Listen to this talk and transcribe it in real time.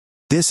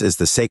This is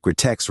the sacred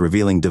text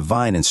revealing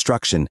divine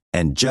instruction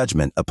and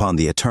judgment upon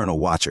the eternal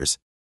watchers,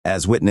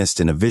 as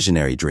witnessed in a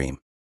visionary dream.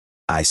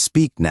 I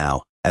speak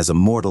now as a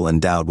mortal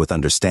endowed with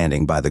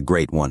understanding by the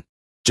Great One.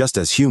 Just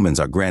as humans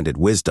are granted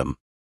wisdom,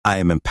 I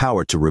am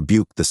empowered to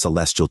rebuke the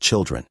celestial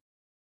children.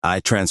 I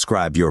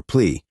transcribe your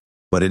plea,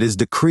 but it is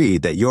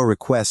decreed that your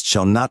request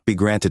shall not be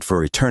granted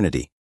for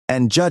eternity,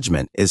 and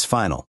judgment is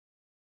final.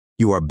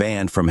 You are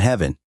banned from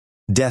heaven,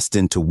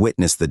 destined to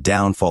witness the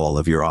downfall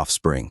of your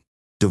offspring,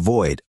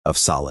 devoid of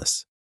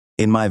solace.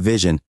 In my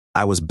vision,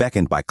 I was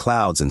beckoned by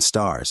clouds and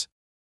stars,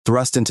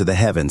 thrust into the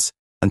heavens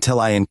until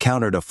I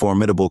encountered a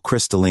formidable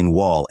crystalline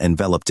wall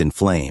enveloped in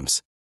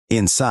flames.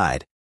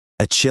 Inside,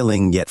 a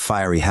chilling yet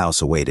fiery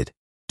house awaited,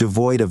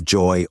 devoid of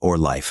joy or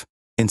life,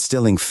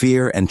 instilling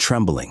fear and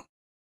trembling.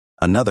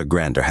 Another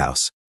grander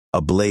house,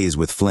 ablaze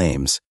with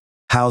flames,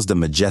 housed a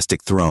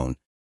majestic throne,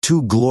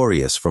 too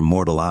glorious for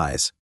mortal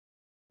eyes.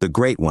 The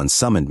Great One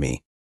summoned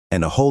me,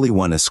 and a Holy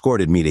One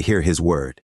escorted me to hear his word.